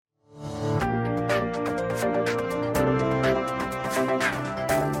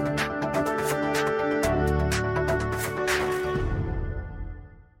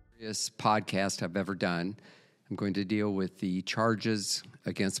Podcast I've ever done. I'm going to deal with the charges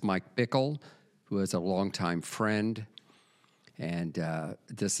against Mike Bickle, who is a longtime friend. And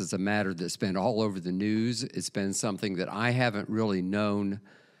this is a matter that's been all over the news. It's been something that I haven't really known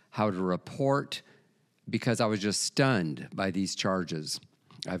how to report because I was just stunned by these charges.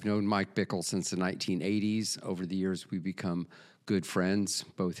 I've known Mike Bickle since the 1980s. Over the years, we've become good friends,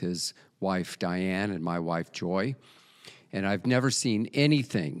 both his wife, Diane, and my wife, Joy. And I've never seen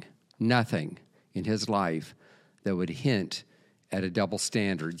nothing in his life that would hint at a double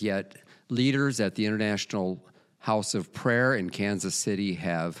standard. Yet leaders at the International House of Prayer in Kansas City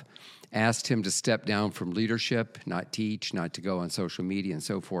have asked him to step down from leadership, not teach, not to go on social media and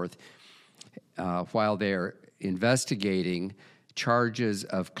so forth, while they're investigating charges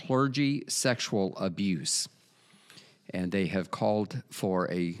of clergy sexual abuse. And they have called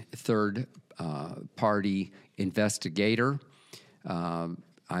for a third-party investigator.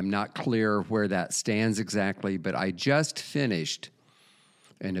 I'm not clear where that stands exactly, but I just finished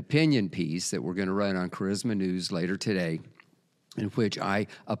an opinion piece that we're going to run on Charisma News later today, in which I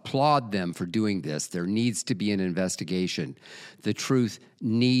applaud them for doing this. There needs to be an investigation. The truth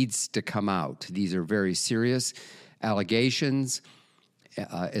needs to come out. These are very serious allegations,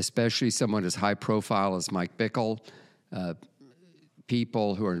 especially someone as high profile as Mike Bickle.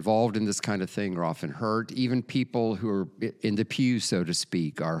 People who are involved in this kind of thing are often hurt. Even people who are in the pew, so to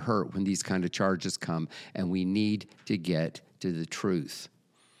speak, are hurt when these kind of charges come, and we need to get to the truth.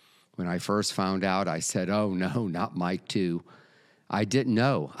 When I first found out, I said, oh, no, not Mike, too. I didn't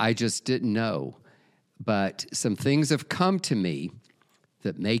know. I just didn't know. But some things have come to me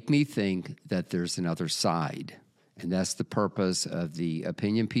that make me think that there's another side, and that's the purpose of the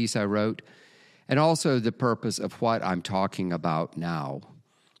opinion piece I wrote. And also the purpose of what I'm talking about now.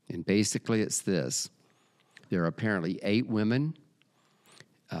 And basically it's this. There are apparently 8 women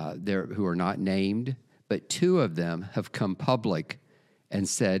there who are not named, but 2 of them have come public and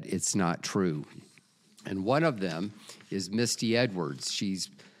said it's not true. And one of them is Misty Edwards. She's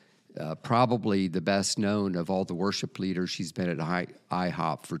probably the best known of all the worship leaders. She's been at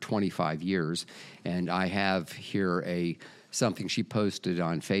IHOP for 25 years. And I have here something she posted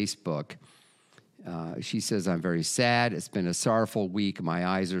on Facebook. She says, I'm very sad. It's been a sorrowful week. My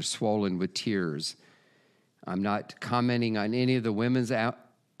eyes are swollen with tears. I'm not commenting on any of the women's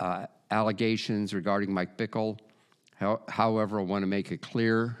allegations regarding Mike Bickle. However, I want to make it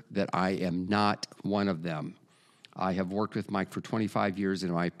clear that I am not one of them. I have worked with Mike for 25 years.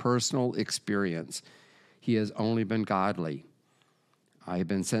 In my personal experience, he has only been godly. I have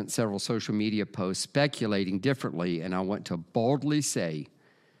been sent several social media posts speculating differently, and I want to boldly say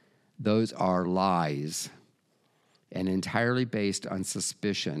those are lies and entirely based on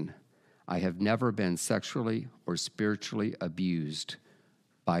suspicion. I have never been sexually or spiritually abused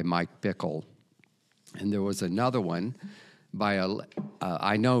by Mike Bickle. And there was another one by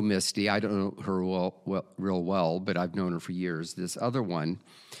I know Misty. I don't know her real well, but I've known her for years. This other one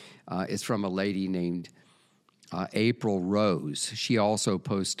is from a lady named April Rose. She also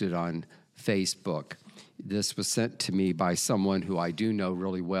posted on Facebook. This was sent to me by someone who I do know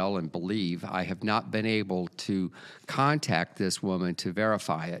really well and believe. I have not been able to contact this woman to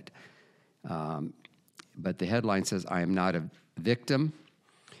verify it. But the headline says, I am not a victim.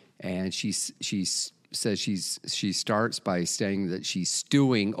 And she says she starts by saying that she's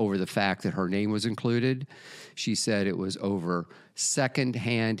stewing over the fact that her name was included. She said it was over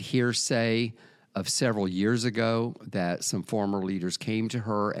secondhand hearsay of several years ago that some former leaders came to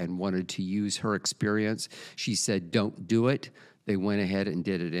her and wanted to use her experience. She said, don't do it. They went ahead and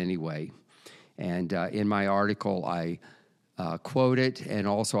did it anyway. And in my article, I quote it, and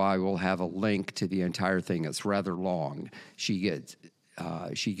also I will have a link to the entire thing. It's rather long. She gets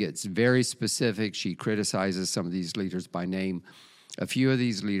very specific. She criticizes some of these leaders by name. A few of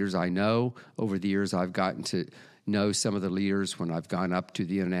these leaders I know. Over the years, I've gotten to know some of the leaders when I've gone up to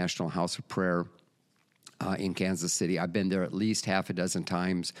the International House of Prayer in Kansas City. I've been there at least half a dozen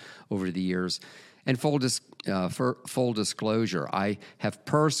times over the years. And for full disclosure, I have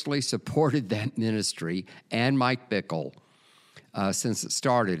personally supported that ministry and Mike Bickle since it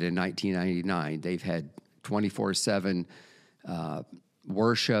started in 1999. They've had 24/7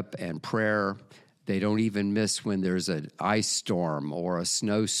 worship and prayer. They don't even miss when there's an ice storm or a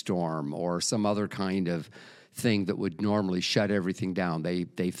snowstorm or some other kind of thing that would normally shut everything down. They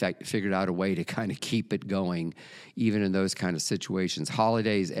figured out a way to kind of keep it going, even in those kind of situations.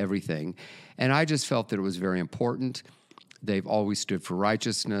 Holidays, everything. And I just felt that it was very important. They've always stood for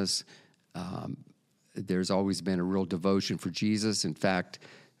righteousness. there's always been a real devotion for Jesus. In fact,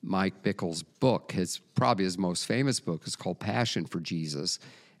 Mike Bickle's book, probably his most famous book, is called Passion for Jesus.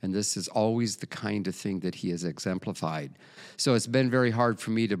 And this is always the kind of thing that he has exemplified. So it's been very hard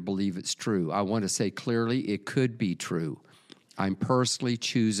for me to believe it's true. I want to say clearly it could be true. I'm personally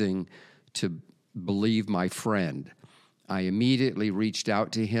choosing to believe my friend. I immediately reached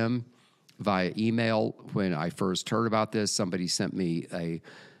out to him via email when I first heard about this. Somebody sent me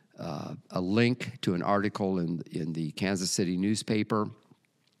a link to an article in the Kansas City newspaper.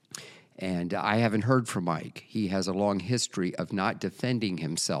 And I haven't heard from Mike. He has a long history of not defending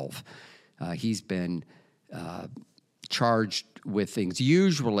himself. He's been charged with things.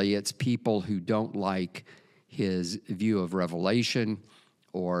 Usually it's people who don't like his view of revelation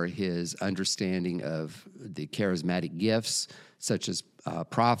or his understanding of the charismatic gifts, such as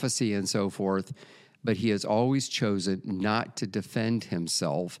prophecy and so forth. But he has always chosen not to defend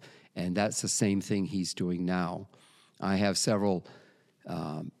himself, and that's the same thing he's doing now. I have several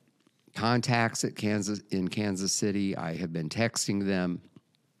contacts in Kansas City. I have been texting them,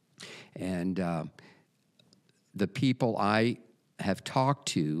 and the people I have talked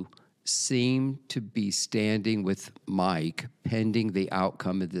to seem to be standing with Mike pending the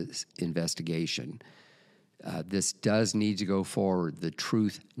outcome of this investigation. This does need to go forward. The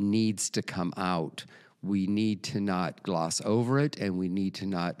truth needs to come out. We need to not gloss over it, and we need to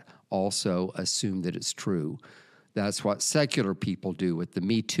not also assume that it's true. That's what secular people do with the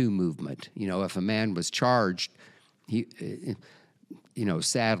Me Too movement. You know, if a man was charged,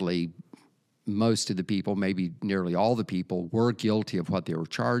 sadly, most of the people, maybe nearly all the people, were guilty of what they were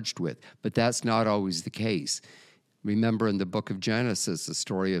charged with. But that's not always the case. Remember in the book of Genesis, the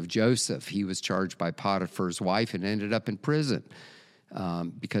story of Joseph. He was charged by Potiphar's wife and ended up in prison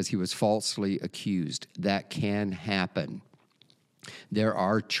because he was falsely accused. That can happen. There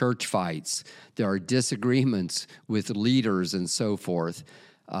are church fights. There are disagreements with leaders and so forth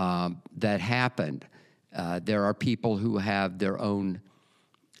that happened. There are people who have their own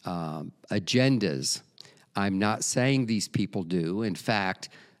agendas. I'm not saying these people do. In fact,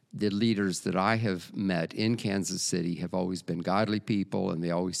 the leaders that I have met in Kansas City have always been godly people, and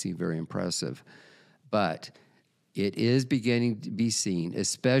they always seem very impressive. But it is beginning to be seen,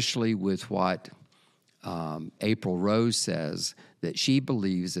 especially with what April Rose says, that she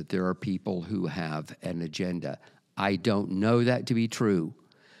believes that there are people who have an agenda. I don't know that to be true,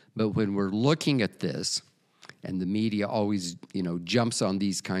 but when we're looking at this, and the media always, jumps on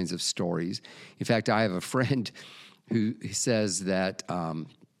these kinds of stories. In fact, I have a friend who says that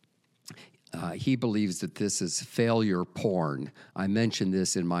he believes that this is failure porn. I mentioned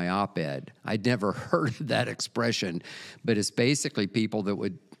this in my op-ed. I'd never heard of that expression, but it's basically people that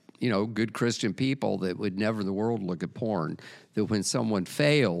would, good Christian people that would never in the world look at porn, that when someone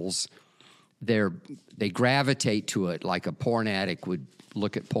fails, they gravitate to it like a porn addict would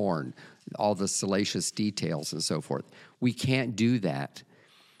look at porn, all the salacious details and so forth. We can't do that.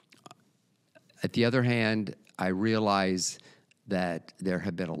 At the other hand, I realize that there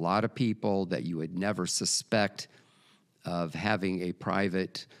have been a lot of people that you would never suspect of having a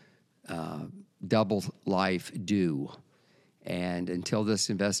private double life do. And until this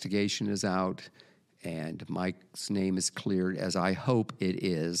investigation is out and Mike's name is cleared, as I hope it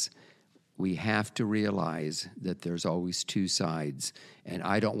is, we have to realize that there's always two sides. And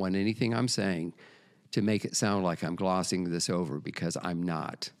I don't want anything I'm saying to make it sound like I'm glossing this over, because I'm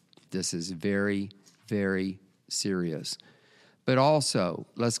not. This is very, very serious. But also,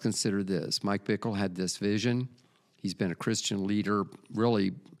 let's consider this. Mike Bickle had this vision. He's been a Christian leader.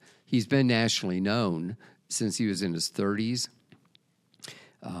 Really, he's been nationally known since he was in his 30s.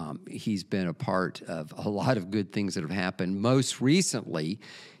 He's been a part of a lot of good things that have happened. Most recently,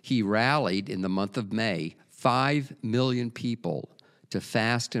 he rallied in the month of May 5 million people to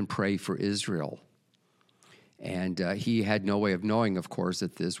fast and pray for Israel. And he had no way of knowing, of course,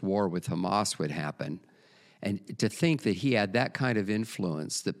 that this war with Hamas would happen. And to think that he had that kind of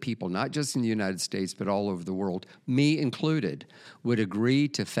influence, that people, not just in the United States, but all over the world, me included, would agree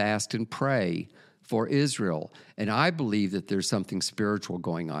to fast and pray for Israel. And I believe that there's something spiritual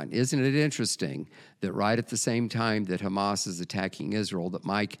going on. Isn't it interesting that right at the same time that Hamas is attacking Israel, that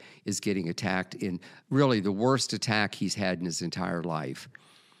Mike is getting attacked in really the worst attack he's had in his entire life?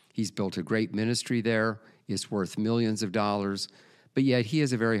 He's built a great ministry there. It's worth millions of dollars. But yet he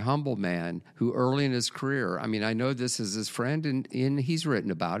is a very humble man who early in his career, I know this is his friend, and he's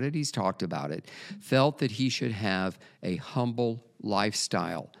written about it, he's talked about it, felt that he should have a humble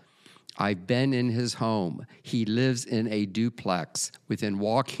lifestyle. I've been in his home. He lives in a duplex within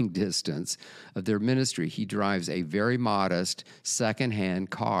walking distance of their ministry. He drives a very modest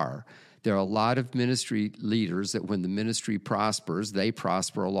secondhand car. There are a lot of ministry leaders that when the ministry prospers, they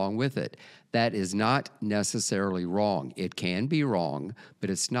prosper along with it. That is not necessarily wrong. It can be wrong, but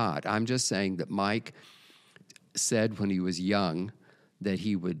it's not. I'm just saying that Mike said when he was young that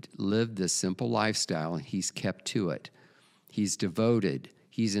he would live this simple lifestyle, and he's kept to it. He's devoted.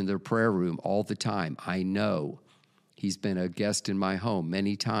 He's in their prayer room all the time. I know. He's been a guest in my home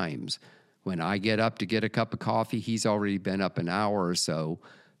many times. When I get up to get a cup of coffee, he's already been up an hour or so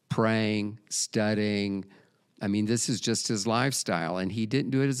praying, studying. I mean, this is just his lifestyle, and he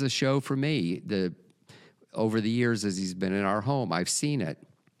didn't do it as a show for me. Over the years as he's been in our home, I've seen it.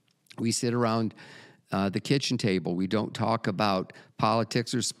 We sit around the kitchen table. We don't talk about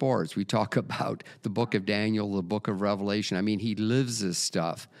politics or sports. We talk about the book of Daniel, the book of Revelation. I mean, he lives this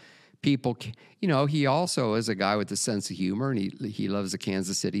stuff. People, he also is a guy with a sense of humor, and he loves the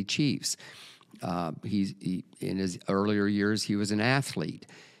Kansas City Chiefs. In his earlier years, he was an athlete.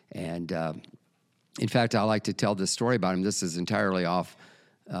 And in fact, I like to tell this story about him. This is entirely off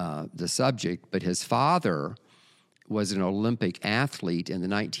the subject, but his father was an Olympic athlete in the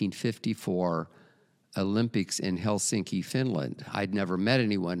 1954 Olympics in Helsinki, Finland. I'd never met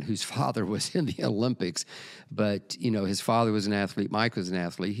anyone whose father was in the Olympics, but his father was an athlete. Mike was an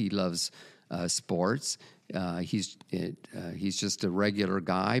athlete. He loves sports. He's just a regular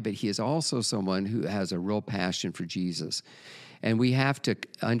guy, but he is also someone who has a real passion for Jesus. And we have to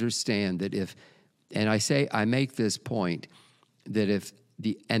understand that I make this point, that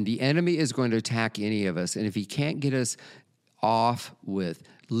the enemy is going to attack any of us, and if he can't get us off with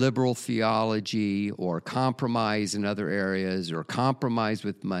liberal theology or compromise in other areas or compromise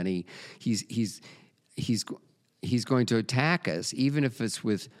with money, he's going to attack us, even if it's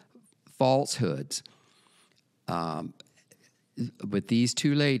with falsehoods. But these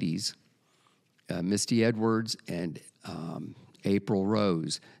two ladies, Misty Edwards and April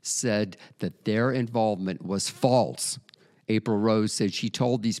Rose, said that their involvement was false. April Rose said she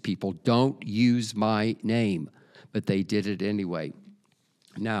told these people, "Don't use my name," but they did it anyway.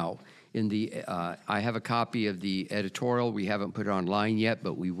 Now, I have a copy of the editorial. We haven't put it online yet,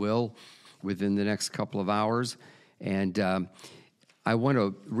 but we will within the next couple of hours. And I want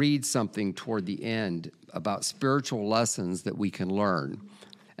to read something toward the end about spiritual lessons that we can learn.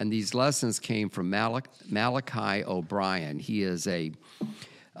 And these lessons came from Malachi O'Brien. He is an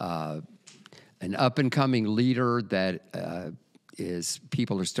up-and-coming leader that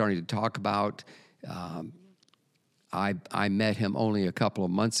people are starting to talk about. I met him only a couple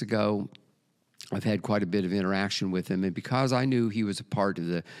of months ago. I've had quite a bit of interaction with him, and because I knew he was a part of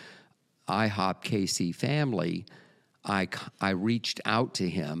the IHOP KC family, I reached out to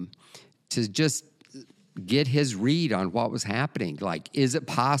him to just get his read on what was happening. Like, is it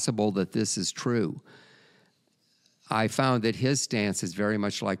possible that this is true? I found that his stance is very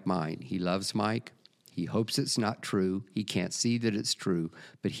much like mine. He loves Mike. He hopes it's not true. He can't see that it's true,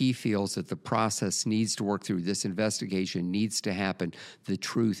 but he feels that the process needs to work through. This investigation needs to happen. The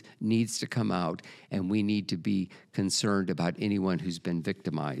truth needs to come out, and we need to be concerned about anyone who's been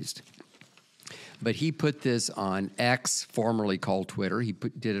victimized. But he put this on X, formerly called Twitter. He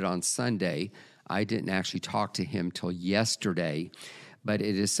did it on Sunday. I didn't actually talk to him till yesterday, but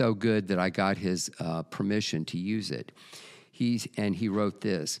it is so good that I got his permission to use it. He wrote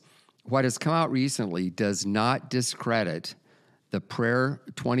this: "What has come out recently does not discredit the Prayer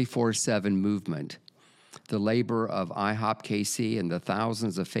 24/7 movement, the labor of IHOP KC, and the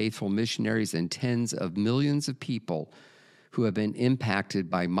thousands of faithful missionaries and tens of millions of people who have been impacted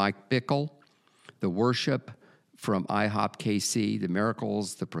by Mike Bickle, the worship from IHOP KC, the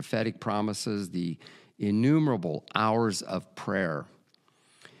miracles, the prophetic promises, the innumerable hours of prayer.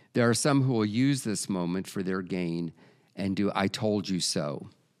 There are some who will use this moment for their gain and do 'I told you so.'"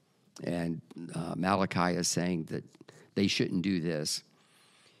 And Malachi is saying that they shouldn't do this.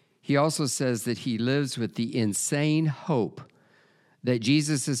 He also says that he lives with the insane hope that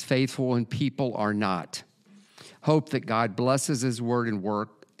Jesus is faithful and people are not. Hope that God blesses his word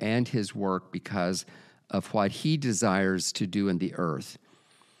and his work because of what he desires to do in the earth.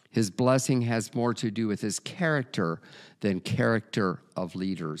 His blessing has more to do with his character than character of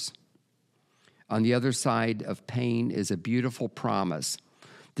leaders. On the other side of pain is a beautiful promise.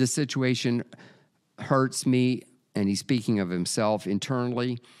 This situation hurts me, and he's speaking of himself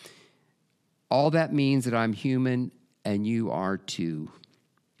internally. All that means that I'm human, and you are too.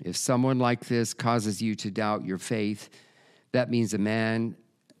 If someone like this causes you to doubt your faith, that means a man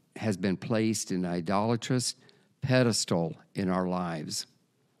has been placed in an idolatrous pedestal in our lives.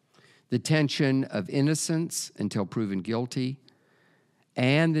 The tension of innocence until proven guilty,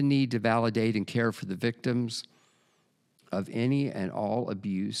 and the need to validate and care for the victims of any and all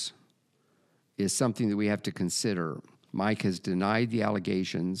abuse is something that we have to consider. Mike has denied the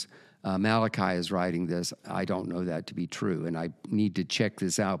allegations. Malachi is writing this. I don't know that to be true, and I need to check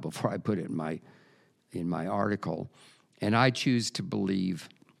this out before I put it in my article. And I choose to believe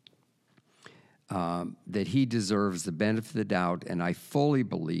that he deserves the benefit of the doubt, and I fully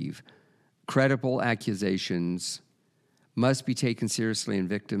believe credible accusations must be taken seriously, and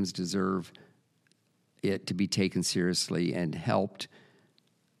victims deserve it to be taken seriously and helped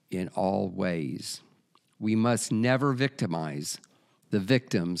in all ways. We must never victimize the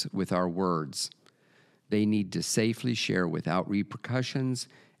victims with our words. They need to safely share without repercussions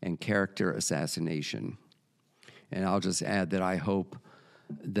and character assassination. And I'll just add that I hope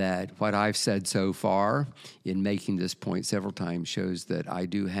that what I've said so far in making this point several times shows that I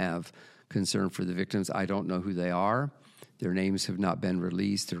do have concern for the victims. I don't know who they are. Their names have not been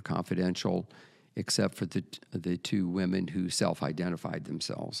released. They're confidential, except for the two women who self-identified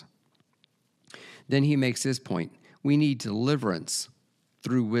themselves. Then he makes this point. We need deliverance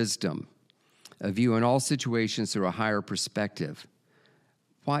through wisdom, a view in all situations through a higher perspective.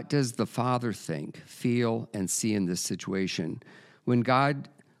 What does the Father think, feel, and see in this situation?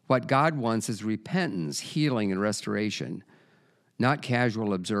 What God wants is repentance, healing, and restoration, not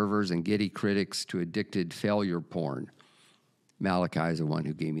casual observers and giddy critics to addicted failure porn. Malachi is the one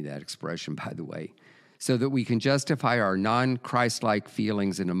who gave me that expression, by the way. So that we can justify our non-Christ-like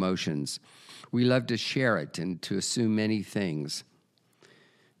feelings and emotions. We love to share it and to assume many things.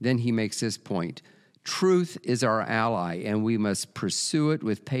 Then he makes this point. Truth is our ally, and we must pursue it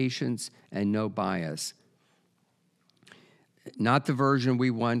with patience and no bias. Not the version we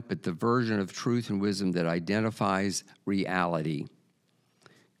want, but the version of truth and wisdom that identifies reality.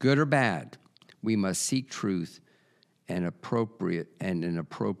 Good or bad, we must seek truth and an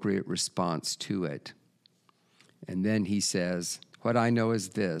appropriate response to it. And then he says, what I know is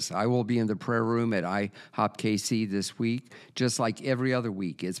this. I will be in the prayer room at IHOP KC this week, just like every other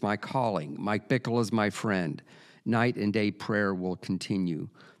week. It's my calling. Mike Bickle is my friend. Night and day prayer will continue.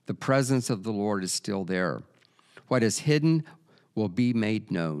 The presence of the Lord is still there. What is hidden will be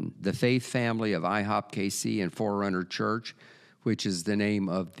made known. The faith family of IHOP KC and Forerunner Church, which is the name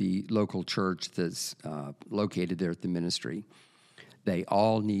of the local church that's located there at the ministry, they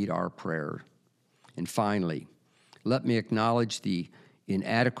all need our prayer. And finally, let me acknowledge the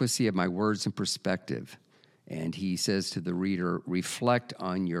inadequacy of my words and perspective. And he says to the reader, reflect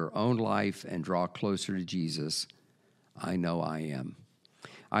on your own life and draw closer to Jesus. I know I am.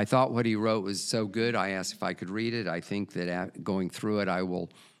 I thought what he wrote was so good, I asked if I could read it. I think that going through it, I will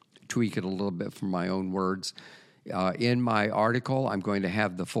tweak it a little bit from my own words. In my article, I'm going to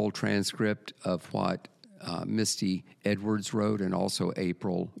have the full transcript of what Misty Edwards wrote and also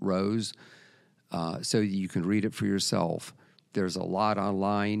April Rose, so you can read it for yourself. There's a lot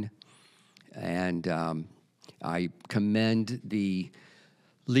online, and I commend the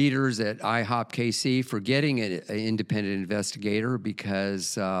leaders at IHOP KC for getting an independent investigator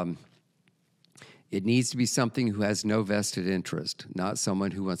because it needs to be something who has no vested interest, not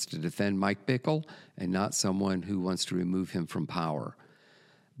someone who wants to defend Mike Bickle and not someone who wants to remove him from power.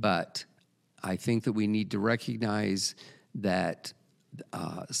 But I think that we need to recognize that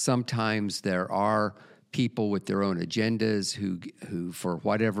sometimes there are people with their own agendas who for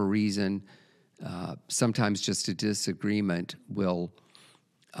whatever reason, sometimes just a disagreement will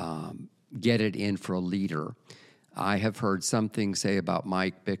get it in for a leader. I have heard some things say about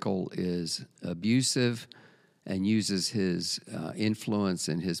Mike Bickle is abusive and uses his influence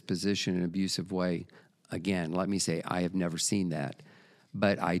and his position in an abusive way. Again, let me say, I have never seen that.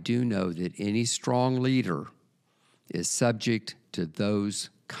 But I do know that any strong leader is subject to those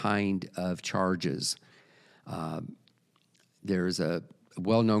kind of charges. There's a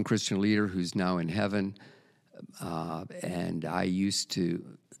well-known Christian leader who's now in heaven, and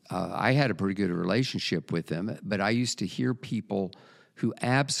I had a pretty good relationship with him, but I used to hear people who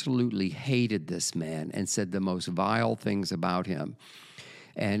absolutely hated this man and said the most vile things about him.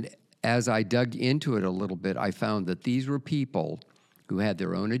 And as I dug into it a little bit, I found that these were people who had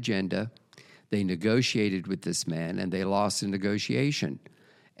their own agenda. They negotiated with this man, and they lost the negotiation.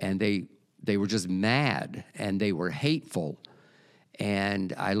 And they were just mad, and they were hateful.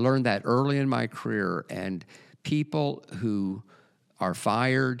 And I learned that early in my career. And people who are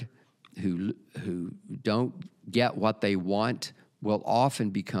fired, who don't get what they want, will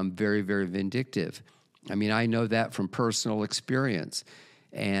often become very, very vindictive. I mean, I know that from personal experience.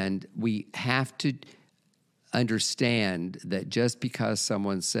 And we have to understand that just because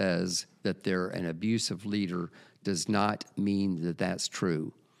someone says that they're an abusive leader does not mean that that's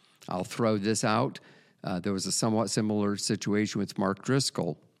true. I'll throw this out. There was a somewhat similar situation with Mark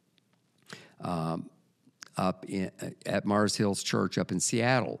Driscoll. at Mars Hills Church up in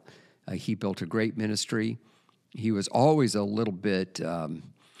Seattle. He built a great ministry. He was always a little bit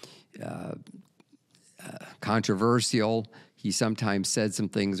controversial. He sometimes said some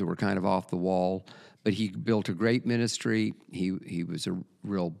things that were kind of off the wall, but he built a great ministry. He was a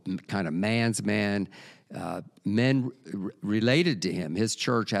real kind of man's man. Men related to him. His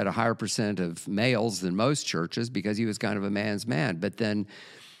church had a higher percent of males than most churches because he was kind of a man's man. But then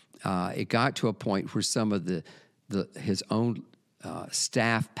it got to a point where some of his own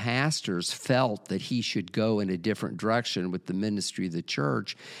staff pastors felt that he should go in a different direction with the ministry of the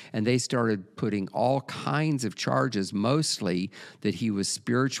church, and they started putting all kinds of charges, mostly that he was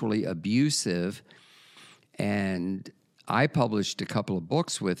spiritually abusive. And I published a couple of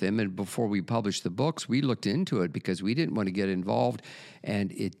books with him, and before we published the books, we looked into it because we didn't want to get involved,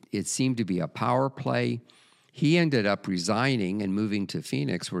 and it seemed to be a power play. He ended up resigning and moving to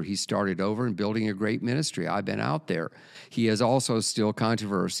Phoenix, where he started over and building a great ministry. I've been out there. He is also still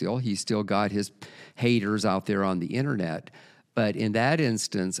controversial. He's still got his haters out there on the internet. But in that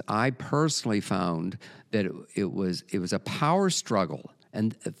instance, I personally found that it was a power struggle.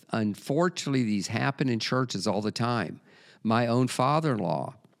 And unfortunately, these happen in churches all the time. My own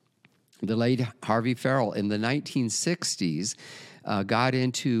father-in-law, the late Harvey Farrell, in the 1960s, got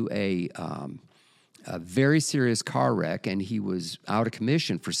into a very serious car wreck, and he was out of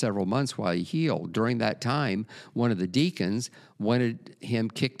commission for several months while he healed. During that time, one of the deacons wanted him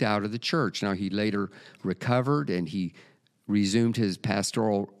kicked out of the church. Now, he later recovered, and he resumed his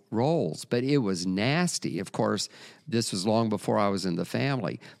pastoral roles, but it was nasty. Of course, this was long before I was in the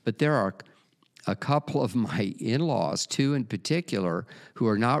family, but there are a couple of my in-laws, two in particular, who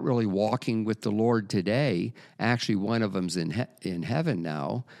are not really walking with the Lord today. Actually, one of them's in heaven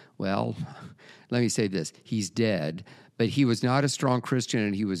now. Well, let me say this. He's dead, but he was not a strong Christian,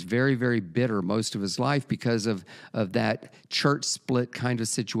 and he was very, very bitter most of his life because of that church split kind of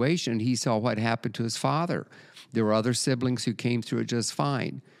situation. He saw what happened to his father. There were other siblings who came through it just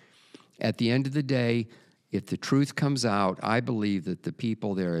fine. At the end of the day, if the truth comes out, I believe that the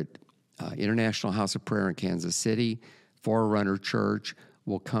people there at International House of Prayer in Kansas City, Forerunner Church,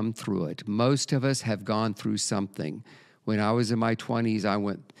 will come through it. Most of us have gone through something. When I was in my 20s,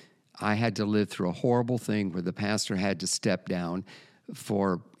 I had to live through a horrible thing where the pastor had to step down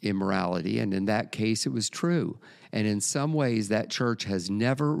for immorality, and in that case, it was true. And in some ways, that church has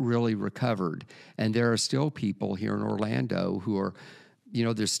never really recovered, and there are still people here in Orlando who are,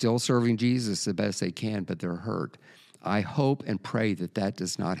 they're still serving Jesus the best they can, but they're hurt. I hope and pray that that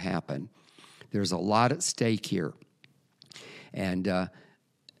does not happen. There's a lot at stake here. And, on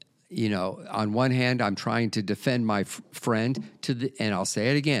one hand, I'm trying to defend my friend and I'll say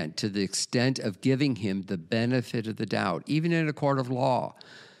it again, to the extent of giving him the benefit of the doubt. Even in a court of law,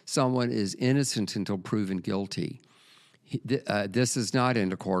 someone is innocent until proven guilty. This is not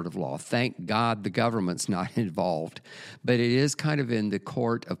in a court of law. Thank God the government's not involved. But it is kind of in the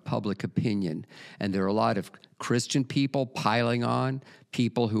court of public opinion. And there are a lot of Christian people piling on,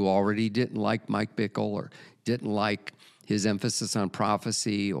 people who already didn't like Mike Bickle or didn't like his emphasis on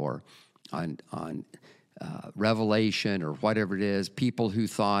prophecy or on revelation or whatever it is, people who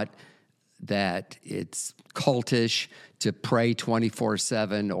thought that it's cultish to pray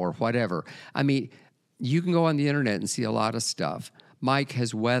 24/7 or whatever. I mean, you can go on the internet and see a lot of stuff. Mike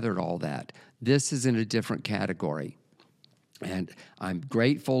has weathered all that. This is in a different category. And I'm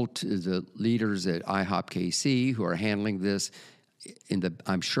grateful to the leaders at IHOP KC who are handling this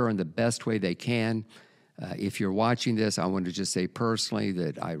I'm sure in the best way they can. If you're watching this, I want to just say personally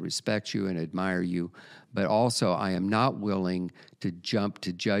that I respect you and admire you, but also I am not willing to jump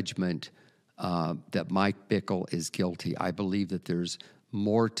to judgment that Mike Bickle is guilty. I believe that there's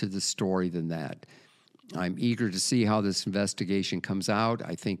more to the story than that. I'm eager to see how this investigation comes out.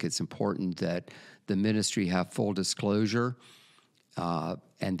 I think it's important that the ministry have full disclosure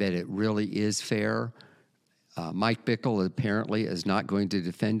and that it really is fair. Mike Bickle apparently is not going to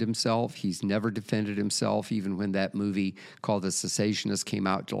defend himself. He's never defended himself, even when that movie called The Cessationist came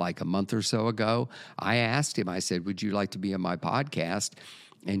out like a month or so ago. I asked him, I said, would you like to be on my podcast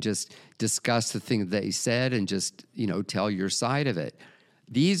and just discuss the thing that they said and just, tell your side of it?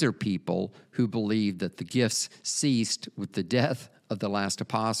 These are people who believe that the gifts ceased with the death of the last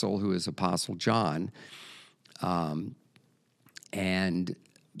apostle, who is Apostle John. And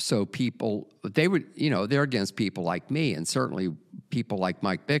so people, they're against people like me and certainly people like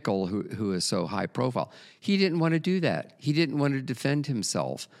Mike Bickle, who is so high profile. He didn't want to do that. He didn't want to defend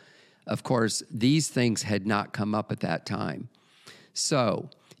himself. Of course, these things had not come up at that time. So,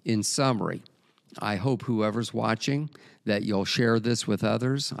 in summary, I hope whoever's watching that you'll share this with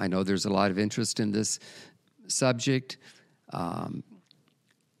others. I know there's a lot of interest in this subject. Of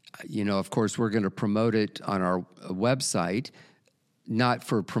course, we're going to promote it on our website, not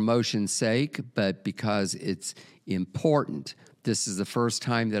for promotion's sake, but because it's important. This is the first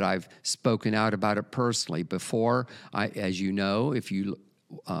time that I've spoken out about it personally. Before, as you know, if you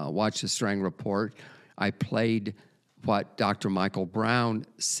watch the Strang Report, I played what Dr. Michael Brown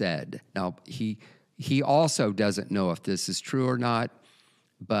said. Now, he also doesn't know if this is true or not,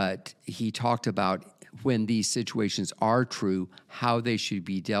 but he talked about when these situations are true, how they should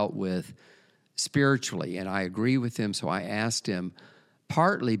be dealt with spiritually. And I agree with him, so I asked him,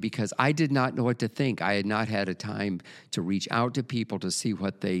 partly because I did not know what to think. I had not had a time to reach out to people to see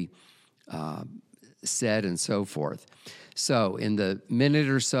what they said and so forth. So in the minute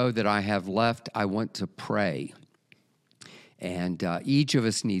or so that I have left, I want to pray. And each of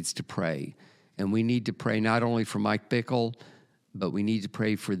us needs to pray. And we need to pray not only for Mike Bickle, but we need to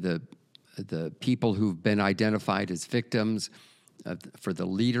pray for the people who've been identified as victims, for the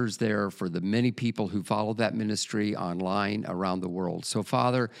leaders there, for the many people who follow that ministry online around the world. So,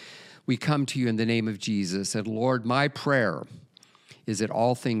 Father, we come to you in the name of Jesus. And Lord, my prayer is that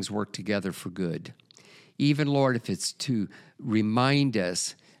all things work together for good. Even, Lord, if it's to remind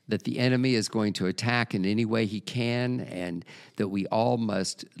us that the enemy is going to attack in any way he can, and that we all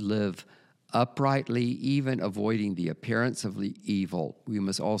must live uprightly, even avoiding the appearance of the evil. We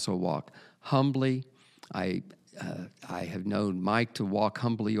must also walk humbly. I have known Mike to walk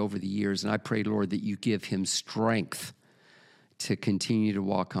humbly over the years, and I pray, Lord, that you give him strength to continue to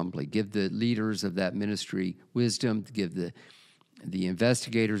walk humbly. Give the leaders of that ministry wisdom. Give the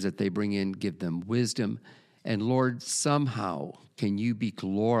investigators that they bring in, give them wisdom. And Lord, somehow can you be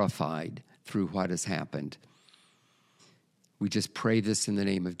glorified through what has happened. We just pray this in the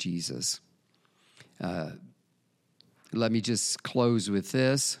name of Jesus. Let me just close with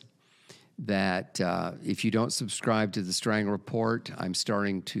this, that if you don't subscribe to the Strang Report, I'm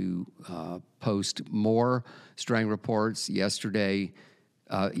starting to post more Strang Reports. Yesterday,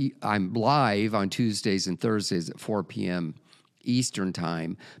 I'm live on Tuesdays and Thursdays at 4 p.m. Eastern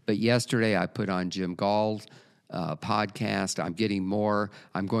Time, but yesterday I put on Jim Gall's podcast. I'm getting more.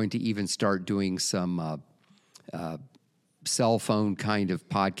 I'm going to even start doing some cell phone kind of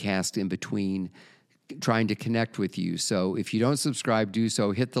podcast in between, trying to connect with you. So if you don't subscribe, do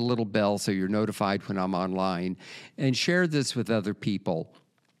so. Hit the little bell so you're notified when I'm online, and share this with other people.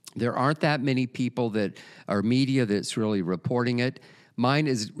 There aren't that many people that are media that's really reporting it. Mine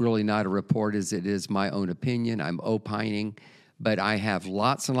is really not a report as it is my own opinion. I'm opining, but I have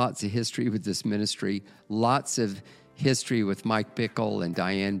lots and lots of history with this ministry, lots of history with Mike Bickle and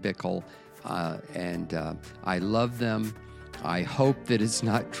Diane Bickle, and I love them. I hope that it's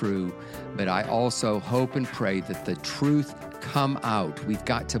not true, but I also hope and pray that the truth come out. We've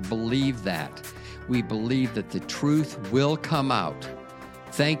got to believe that. We believe that the truth will come out.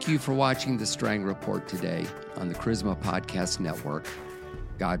 Thank you for watching the Strang Report today on the Charisma Podcast Network.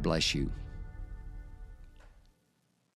 God bless you.